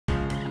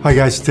Hi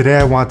guys, today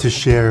I want to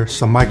share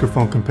some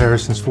microphone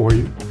comparisons for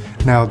you.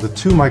 Now the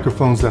two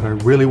microphones that I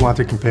really want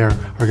to compare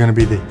are going to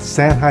be the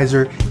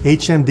Sennheiser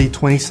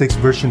HMD26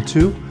 version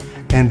 2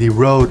 and the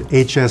Rode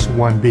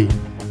HS1B.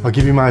 I'll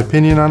give you my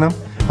opinion on them,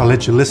 I'll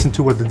let you listen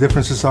to what the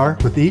differences are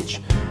with each,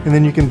 and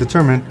then you can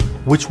determine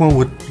which one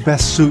would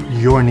best suit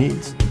your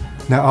needs.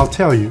 Now I'll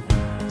tell you,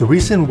 the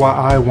reason why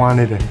I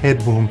wanted a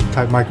head boom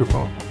type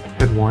microphone,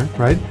 head worn,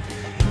 right,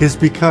 is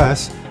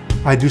because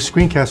I do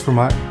screencasts for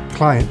my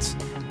clients,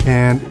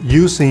 and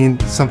using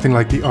something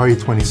like the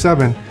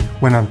RE27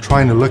 when I'm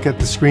trying to look at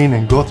the screen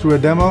and go through a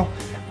demo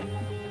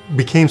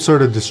became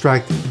sort of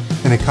distracting,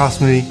 and it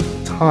cost me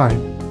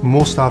time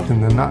most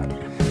often than not.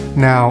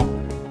 Now,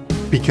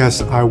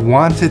 because I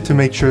wanted to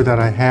make sure that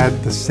I had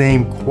the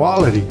same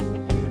quality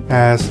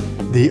as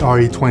the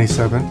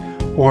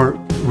RE27 or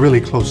really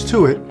close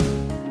to it,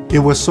 it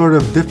was sort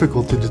of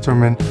difficult to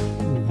determine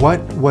what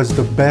was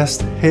the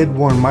best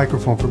head-worn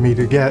microphone for me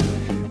to get,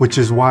 which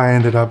is why I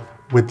ended up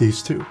with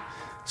these two.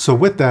 So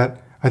with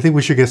that, I think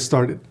we should get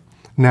started.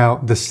 Now,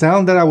 the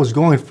sound that I was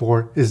going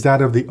for is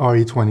that of the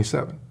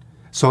RE27.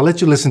 So I'll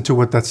let you listen to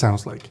what that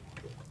sounds like.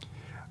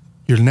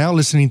 You're now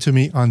listening to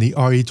me on the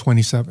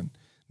RE27.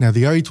 Now,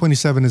 the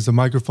RE27 is the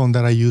microphone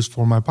that I use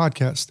for my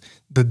podcast,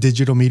 the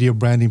Digital Media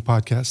Branding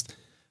Podcast.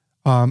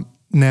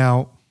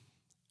 Now,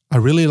 I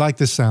really like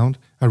this sound.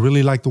 I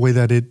really like the way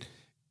that it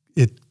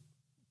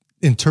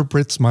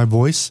interprets my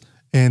voice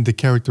and the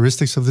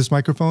characteristics of this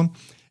microphone.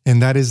 And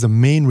that is the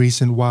main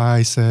reason why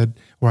I said,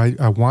 or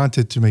I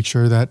wanted to make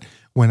sure that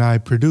when I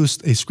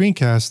produced a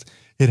screencast,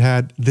 it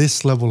had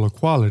this level of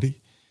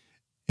quality.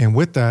 And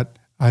with that,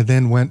 I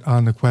then went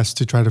on the quest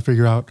to try to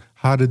figure out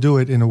how to do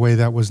it in a way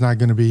that was not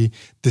going to be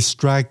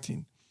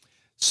distracting.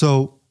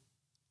 So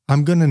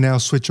I'm going to now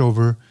switch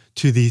over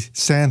to the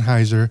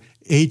Sennheiser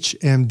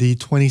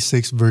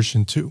HMD26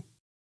 version 2.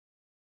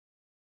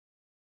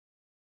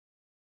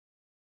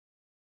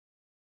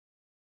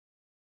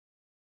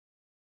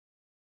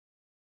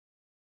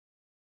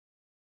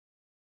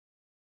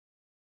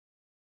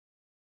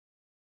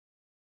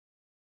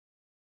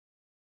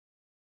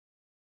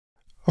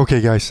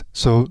 Okay guys,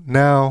 so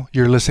now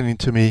you're listening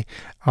to me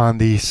on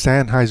the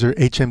Sennheiser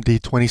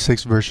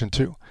HMD26 version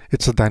 2.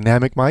 It's a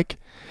dynamic mic.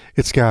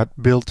 It's got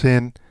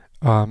built-in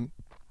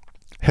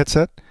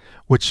headset,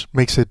 which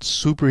makes it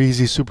super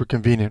easy, super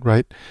convenient,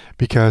 right?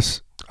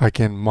 Because I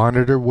can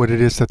monitor what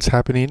it is that's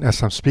happening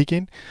as I'm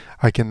speaking.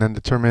 I can then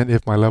determine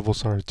if my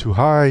levels are too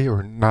high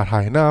or not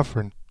high enough,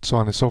 or so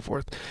on and so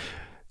forth.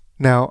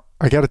 Now,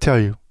 I got to tell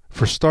you,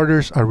 for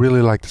starters, I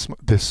really like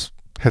this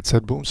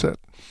headset boom set.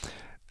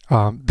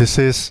 This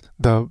is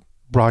the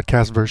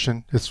broadcast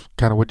version. It's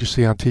kind of what you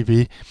see on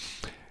TV.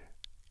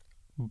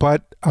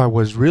 But I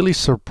was really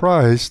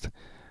surprised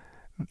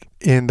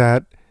in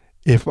that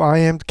if I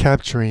am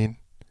capturing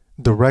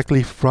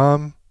directly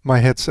from my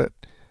headset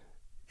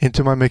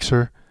into my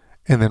mixer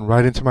and then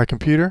right into my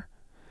computer,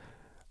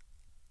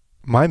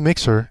 my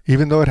mixer,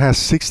 even though it has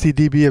 60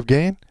 dB of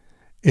gain,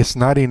 it's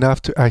not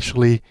enough to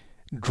actually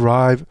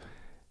drive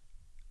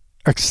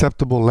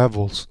acceptable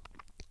levels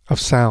of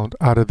sound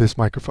out of this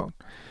microphone.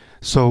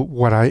 So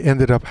what I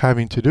ended up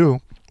having to do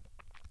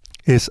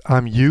is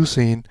I'm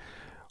using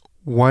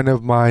one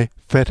of my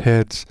FET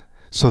heads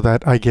so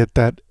that I get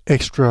that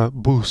extra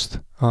boost,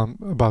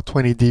 about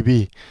 20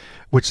 dB,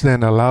 which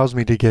then allows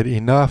me to get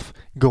enough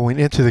going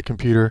into the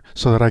computer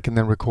so that I can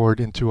then record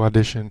into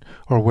Audition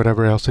or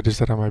whatever else it is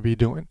that I might be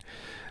doing.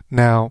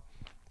 Now,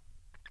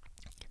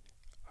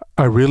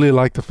 I really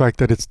like the fact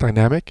that it's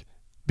dynamic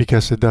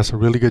because it does a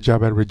really good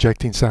job at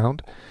rejecting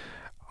sound.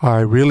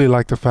 I really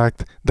like the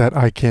fact that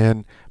I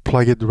can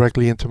plug it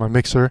directly into my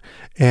mixer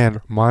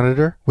and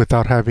monitor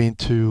without having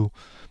to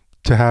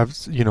have,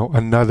 you know,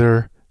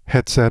 another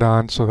headset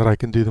on so that I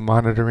can do the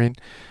monitoring.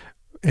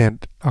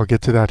 And I'll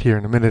get to that here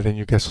in a minute, and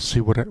you guys will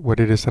see what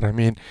it is that I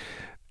mean.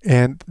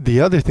 And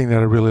the other thing that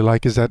I really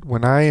like is that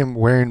when I am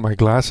wearing my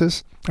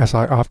glasses, as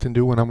I often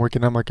do when I'm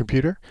working on my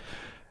computer,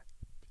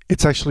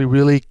 it's actually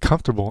really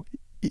comfortable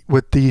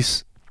with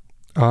these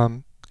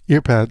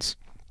earpads.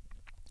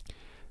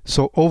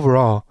 So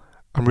overall,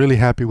 I'm really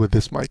happy with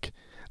this mic.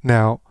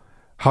 Now,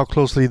 how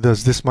closely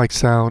does this mic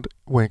sound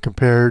when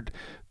compared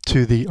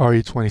to the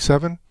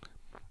RE27?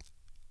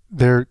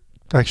 They're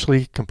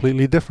actually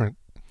completely different.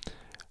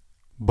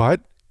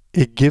 But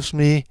it gives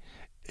me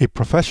a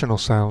professional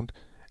sound,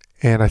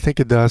 and I think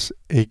it does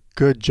a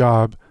good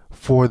job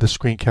for the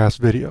screencast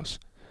videos.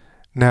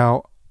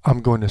 Now,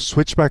 I'm going to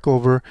switch back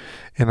over,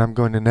 and I'm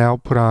going to now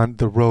put on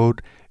the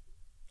Rode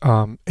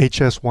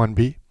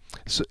HS1B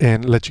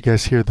and let you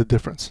guys hear the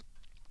difference.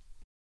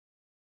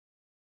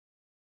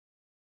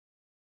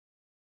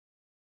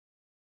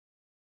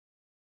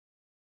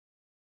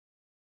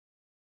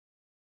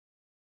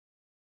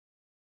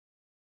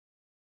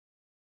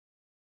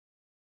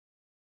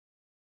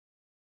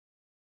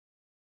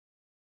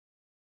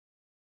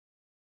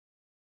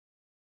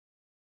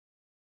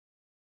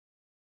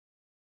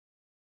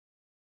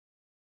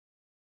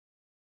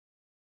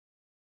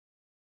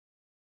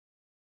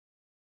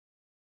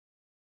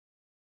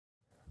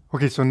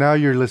 Okay, so now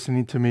you're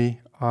listening to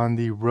me on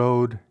the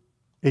Rode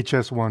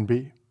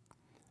HS1B.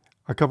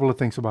 A couple of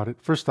things about it.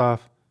 First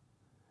off,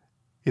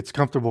 it's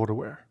comfortable to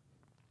wear.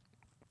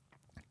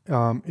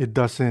 It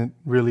doesn't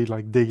really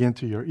like dig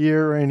into your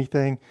ear or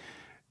anything.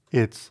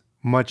 It's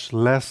much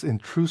less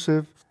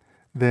intrusive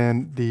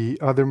than the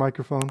other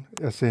microphone,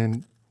 as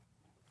in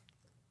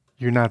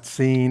you're not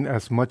seeing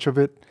as much of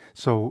it.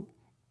 So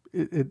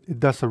it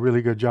does a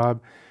really good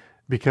job.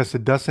 Because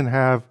it doesn't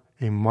have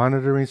a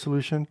monitoring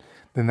solution,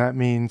 then that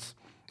means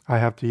I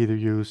have to either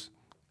use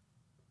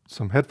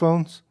some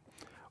headphones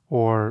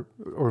or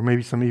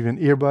maybe some even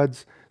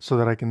earbuds so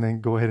that I can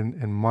then go ahead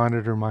and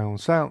monitor my own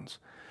sounds.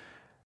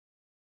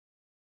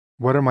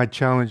 What are my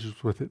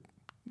challenges with it?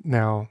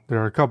 Now, there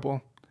are a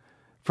couple.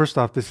 First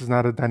off, this is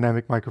not a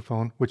dynamic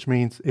microphone, which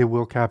means it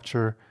will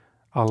capture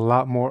a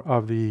lot more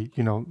of the,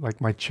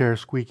 like my chair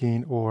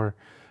squeaking or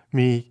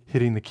me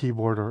hitting the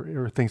keyboard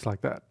or things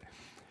like that.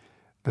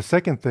 The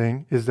second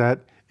thing is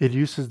that it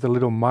uses the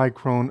little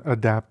microphone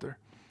adapter.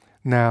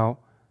 Now,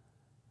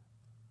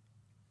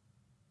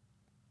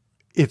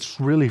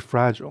 it's really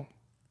fragile,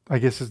 I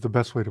guess is the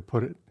best way to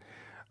put it.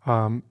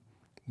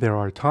 There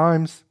are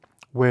times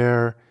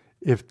where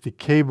if the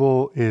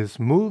cable is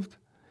moved,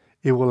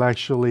 it will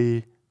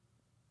actually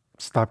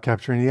stop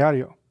capturing the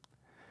audio.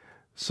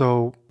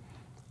 So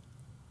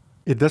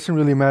it doesn't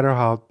really matter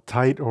how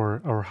tight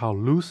or how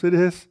loose it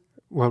is.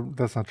 Well,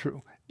 that's not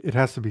true. It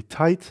has to be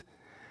tight,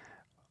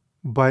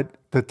 but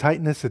the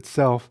tightness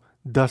itself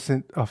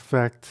doesn't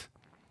affect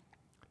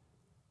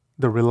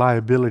the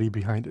reliability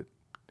behind it,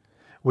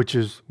 which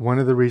is one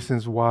of the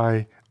reasons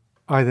why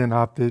I then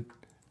opted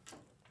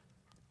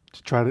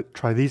to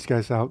try these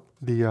guys out,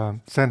 the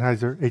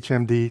Sennheiser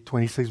HMD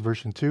 26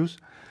 version 2s.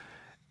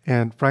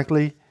 And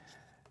frankly,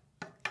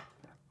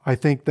 I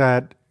think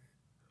that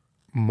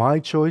my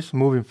choice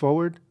moving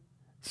forward,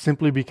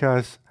 simply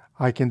because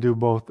I can do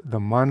both the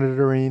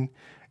monitoring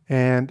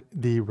and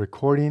the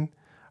recording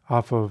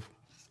off of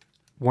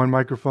one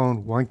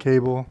microphone, one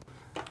cable.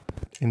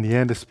 In the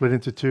end, it's split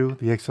into two.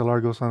 The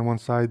XLR goes on one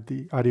side,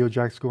 the audio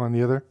jacks go on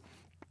the other.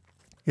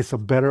 It's a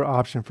better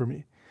option for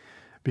me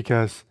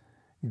because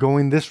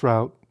going this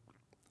route,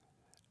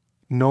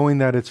 knowing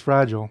that it's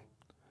fragile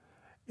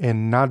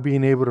and not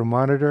being able to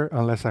monitor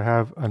unless I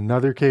have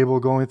another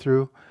cable going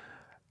through,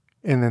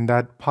 and then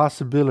that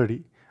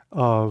possibility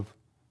of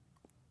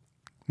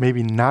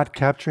maybe not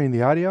capturing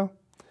the audio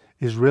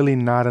is really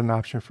not an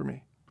option for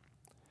me.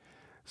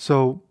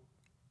 So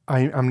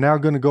I'm now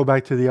going to go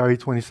back to the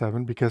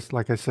RE27 because,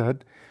 like I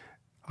said,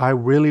 I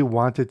really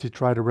wanted to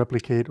try to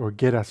replicate or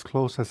get as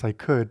close as I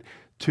could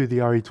to the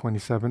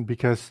RE27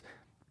 because,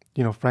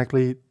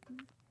 frankly,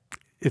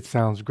 it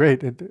sounds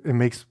great. It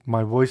makes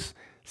my voice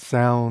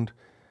sound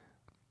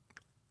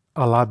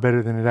a lot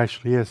better than it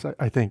actually is,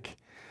 I think.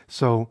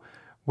 So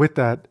with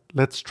that,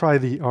 let's try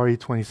the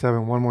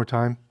RE27 one more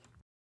time,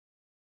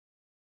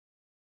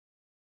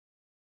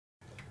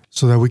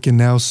 so that we can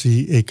now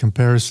see a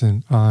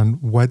comparison on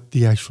what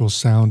the actual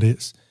sound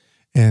is.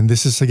 And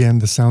this is, again,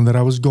 the sound that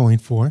I was going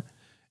for.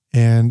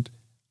 And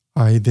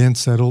I then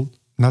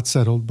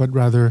but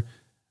rather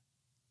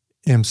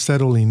am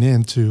settling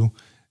into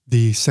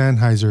the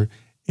Sennheiser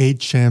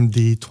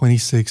HMD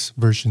 26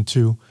 version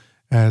 2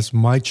 as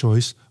my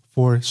choice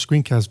for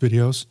screencast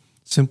videos,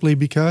 simply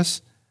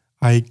because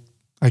I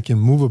can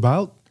move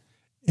about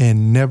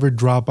and never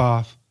drop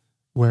off.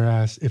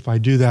 Whereas if I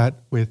do that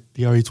with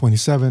the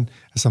RE27,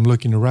 as I'm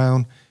looking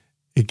around,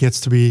 it gets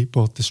to be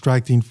both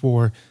distracting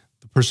for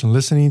the person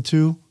listening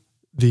to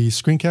the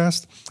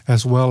screencast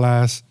as well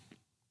as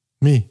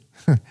me.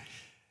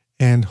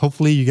 And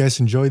hopefully you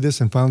guys enjoyed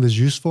this and found this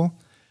useful.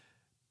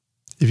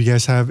 If you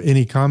guys have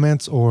any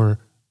comments or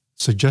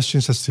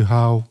suggestions as to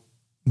how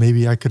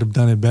maybe I could have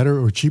done it better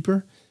or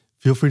cheaper,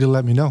 feel free to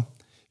let me know.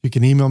 You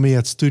can email me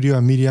at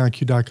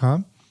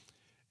studio@mediaiq.com.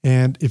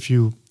 And if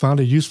you found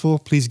it useful,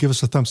 please give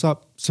us a thumbs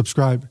up,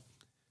 subscribe.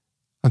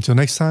 Until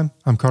next time,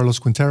 I'm Carlos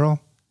Quintero.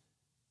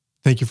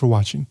 Thank you for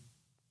watching.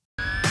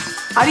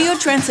 Audio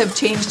trends have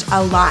changed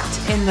a lot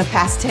in the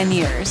past 10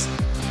 years.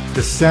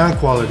 The sound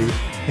quality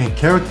and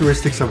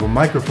characteristics of a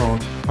microphone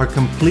are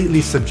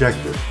completely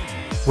subjective.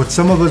 What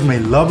some of us may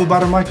love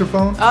about a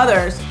microphone,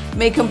 Others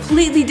may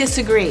completely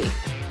disagree.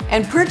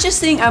 And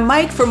purchasing a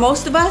mic for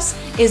most of us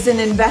is an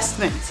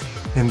investment.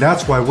 and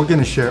that's why we're going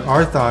to share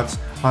our thoughts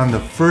on the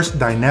first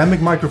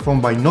dynamic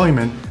microphone by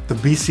Neumann, the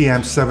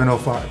BCM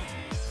 705.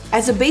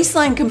 As a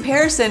baseline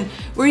comparison,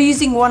 we're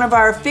using one of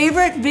our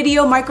favorite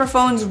video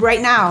microphones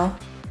right now,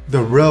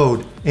 The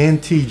Rode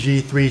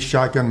NTG3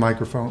 shotgun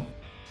microphone.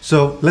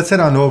 So let's head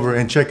on over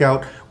and check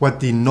out what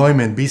the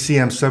Neumann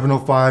BCM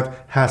 705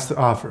 has to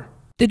offer.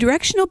 The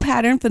directional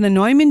pattern for the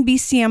Neumann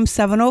BCM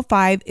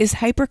 705 is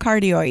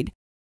hypercardioid.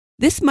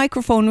 This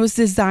microphone was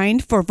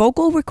designed for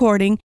vocal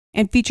recording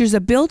and features a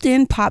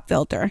built-in pop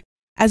filter,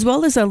 as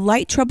well as a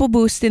light treble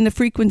boost in the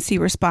frequency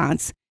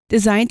response,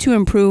 designed to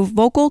improve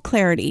vocal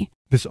clarity.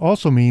 This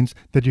also means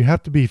that you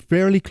have to be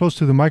fairly close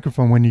to the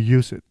microphone when you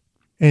use it.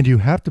 And you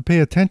have to pay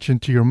attention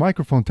to your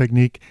microphone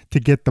technique to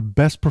get the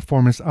best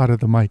performance out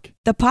of the mic.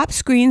 The pop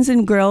screens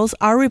and grills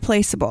are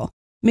replaceable,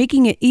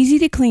 making it easy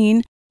to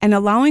clean and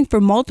allowing for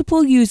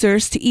multiple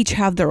users to each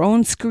have their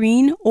own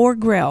screen or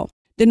grill.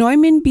 The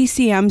Neumann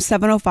BCM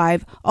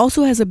 705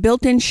 also has a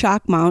built-in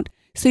shock mount,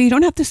 so you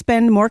don't have to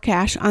spend more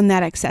cash on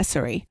that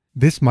accessory.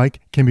 This mic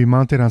can be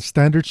mounted on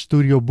standard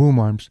studio boom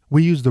arms.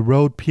 We use the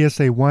Rode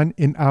PSA-1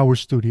 in our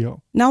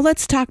studio. Now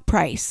let's talk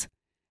price.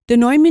 The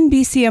Neumann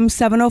BCM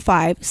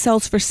 705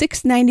 sells for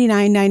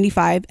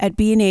 $699.95 at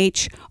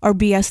B&H or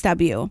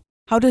BSW.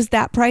 How does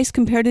that price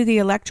compare to the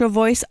Electro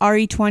Voice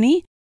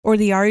RE20 or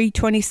the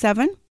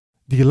RE27?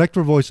 The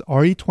Electro Voice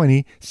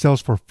RE20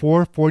 sells for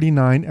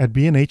 $449 at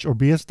B&H or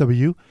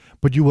BSW,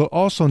 but you will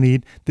also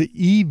need the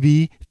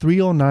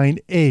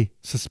EV309A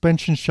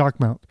suspension shock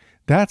mount.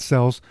 That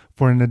sells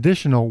for an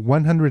additional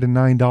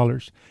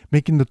 $109,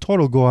 making the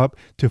total go up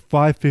to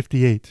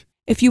 $558.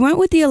 If you went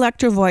with the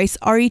Electro Voice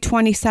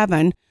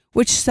RE27,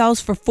 which sells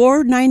for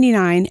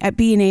 $499 at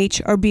B&H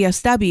or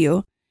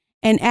BSW,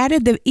 and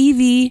added the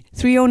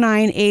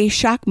EV309A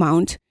shock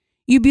mount,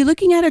 you'd be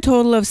looking at a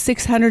total of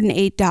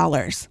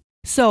 $608.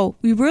 So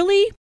we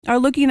really are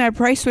looking at a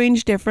price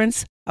range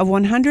difference of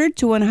 $100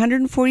 to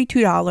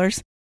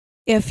 $142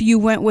 if you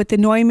went with the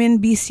Neumann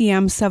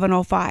BCM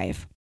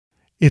 705.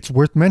 It's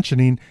worth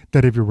mentioning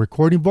that if you're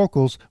recording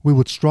vocals, we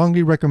would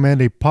strongly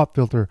recommend a pop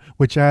filter,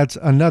 which adds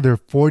another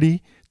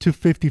 $40 to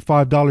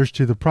 $55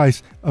 to the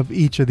price of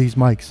each of these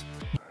mics.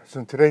 So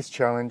in today's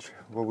challenge,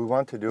 what we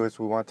want to do is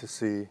we want to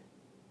see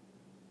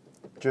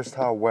just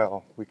how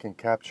well we can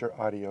capture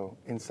audio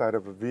inside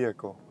of a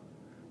vehicle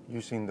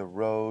using the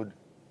Rode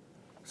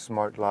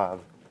Smart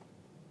Lav.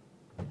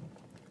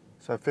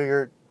 So I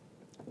figured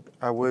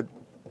I would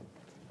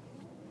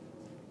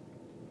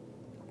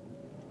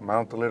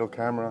mount a little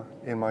camera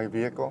in my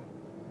vehicle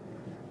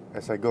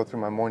as I go through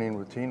my morning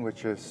routine,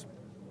 which is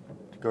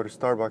to go to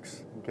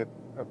Starbucks and get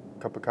a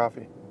cup of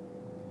coffee,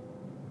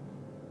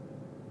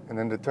 and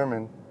then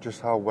determine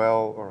just how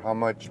well or how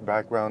much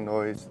background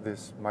noise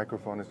this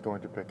microphone is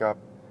going to pick up,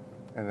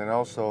 and then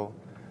also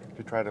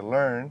to try to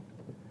learn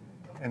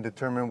and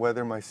determine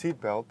whether my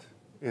seatbelt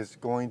is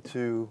going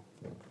to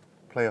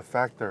play a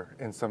factor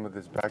in some of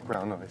this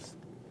background noise.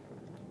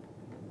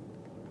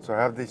 So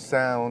I have the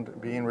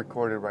sound being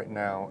recorded right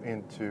now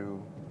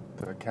into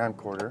the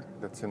camcorder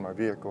that's in my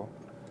vehicle,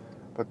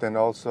 but then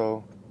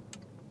also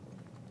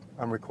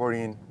I'm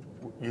recording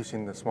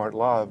using the Smart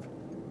Lav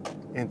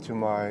into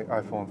my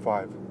iPhone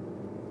 5.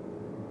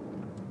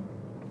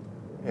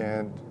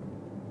 And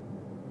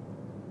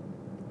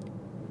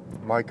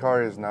my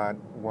car is not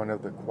one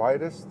of the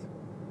quietest,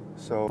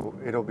 so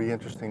it'll be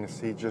interesting to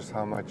see just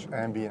how much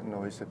ambient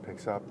noise it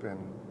picks up and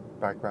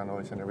background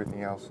noise and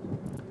everything else,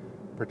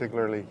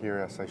 particularly here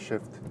as I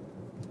shift.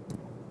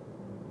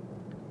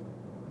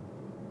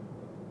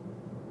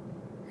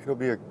 It'll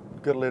be a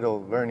good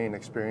little learning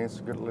experience,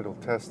 a good little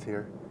test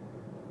here,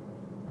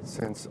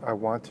 since I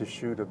want to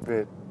shoot a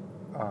bit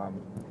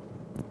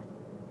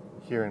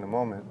here in a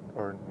moment,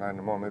 or not in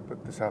a moment,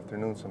 but this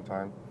afternoon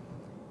sometime,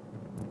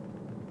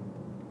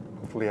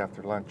 hopefully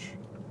after lunch,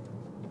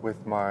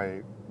 with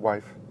my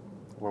wife,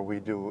 where we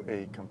do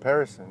a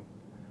comparison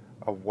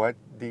of what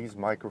these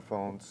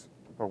microphones,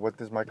 or what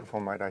this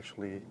microphone might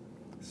actually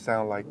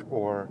sound like,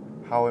 or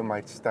how it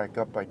might stack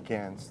up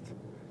against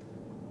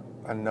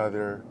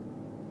another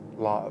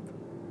lav.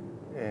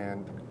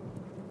 And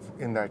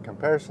in that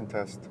comparison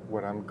test,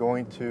 what I'm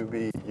going to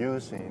be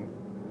using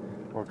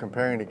or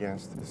comparing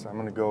against is I'm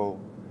going to go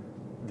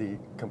the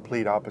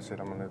complete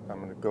opposite. I'm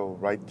going to go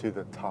right to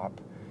the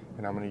top,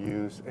 and I'm going to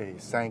use a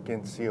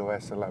Sanken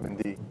COS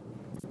 11D,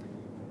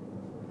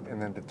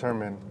 and then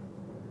determine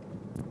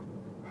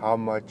how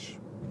much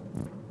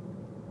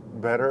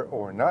better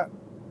or not,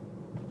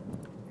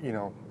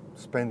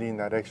 spending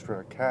that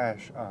extra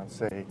cash on,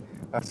 say,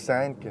 a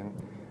Sanken,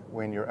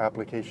 when your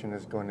application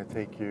is going to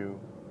take you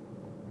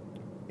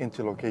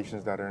into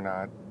locations that are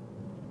not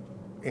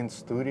in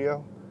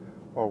studio,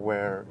 or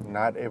where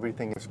not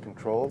everything is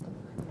controlled.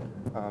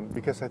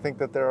 Because I think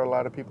that there are a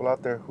lot of people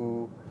out there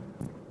who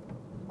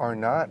are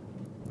not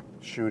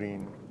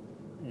shooting,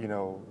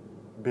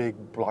 big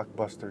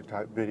blockbuster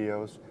type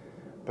videos,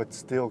 but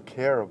still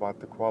care about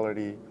the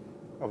quality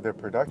of their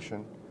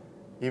production,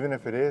 even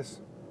if it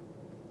is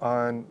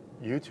on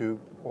YouTube,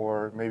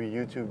 or maybe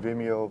YouTube,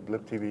 Vimeo,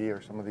 Blip TV,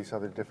 or some of these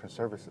other different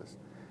services.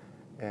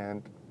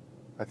 And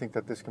I think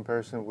that this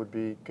comparison would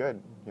be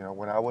good.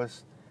 When I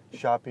was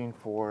shopping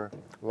for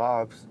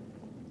lavs,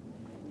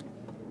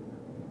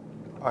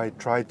 I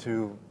tried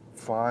to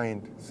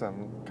find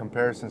some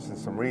comparisons and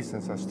some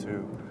reasons as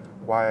to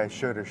why I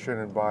should or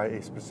shouldn't buy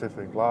a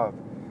specific lav.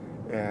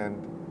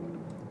 And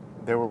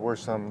there were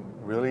some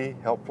really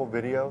helpful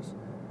videos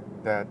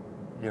that,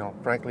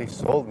 frankly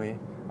sold me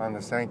on the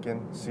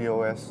Sanken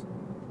COS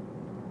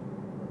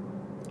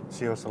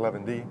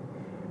 11D.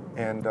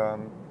 And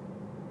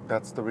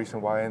that's the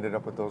reason why I ended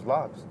up with those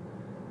lavs.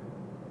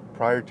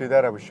 Prior to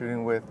that, I was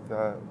shooting with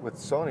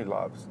Sony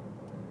lavs.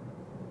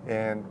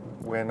 And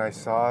when I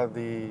saw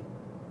the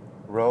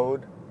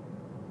Rode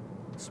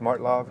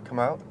smart lav come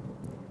out,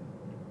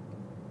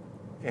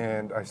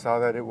 and I saw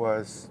that it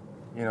was,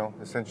 you know,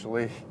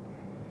 essentially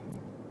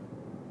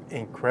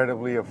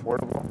incredibly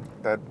affordable,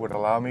 that would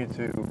allow me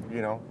to,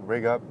 you know,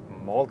 rig up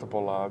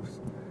multiple lavs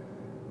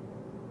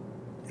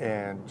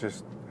and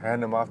just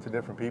hand them off to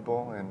different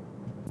people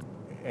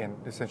and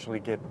essentially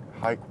get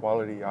high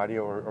quality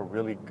audio or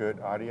really good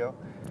audio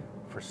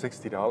for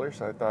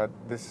 $60. I thought,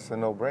 this is a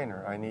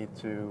no-brainer. I need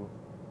to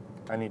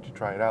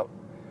try it out.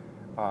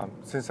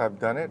 Since I've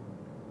done it,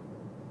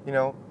 you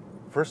know,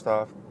 first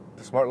off,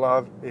 the smart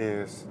lav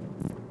is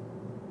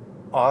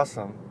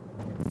awesome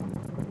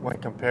when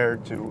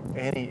compared to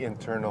any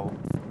internal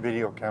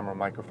video camera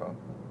microphone.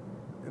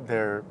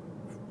 There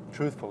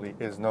truthfully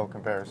is no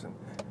comparison.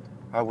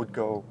 I would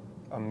go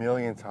a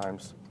million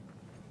times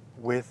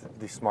with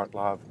the smart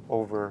lav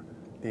over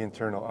the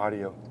internal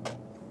audio.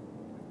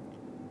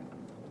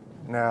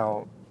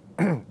 Now,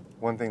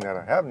 one thing that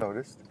I have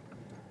noticed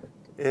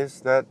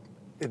is that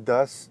it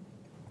does,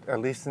 at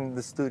least in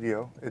the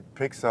studio, it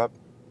picks up,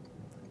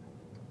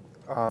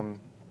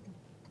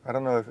 I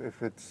don't know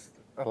if it's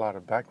a lot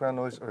of background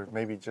noise or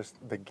maybe just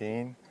the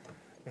gain,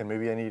 and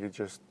maybe I need to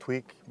just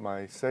tweak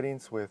my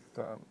settings with,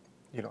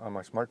 you know, on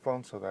my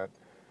smartphone so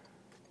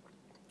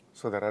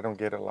that I don't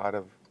get a lot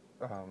of,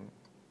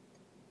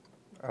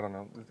 I don't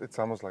know, it's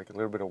almost like a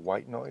little bit of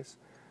white noise.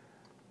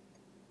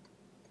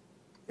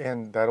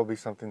 And that'll be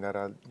something that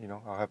I'll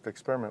have to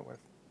experiment with.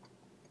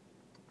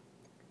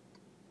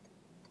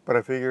 But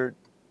I figured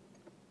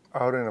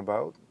out and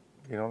about,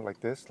 you know, like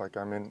this, like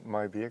I'm in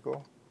my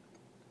vehicle,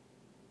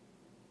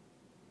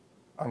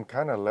 I'm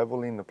kind of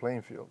leveling the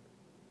playing field,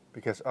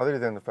 because other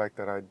than the fact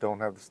that I don't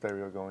have the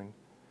stereo going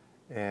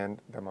and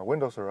that my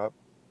windows are up,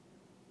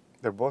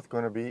 they're both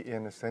going to be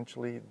in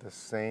essentially the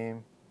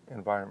same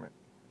environment.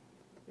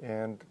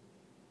 And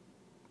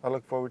I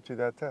look forward to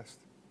that test,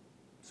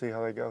 see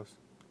how that goes.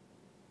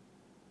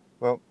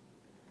 Well,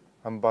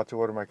 I'm about to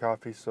order my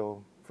coffee,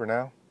 so for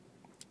now,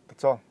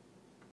 that's all.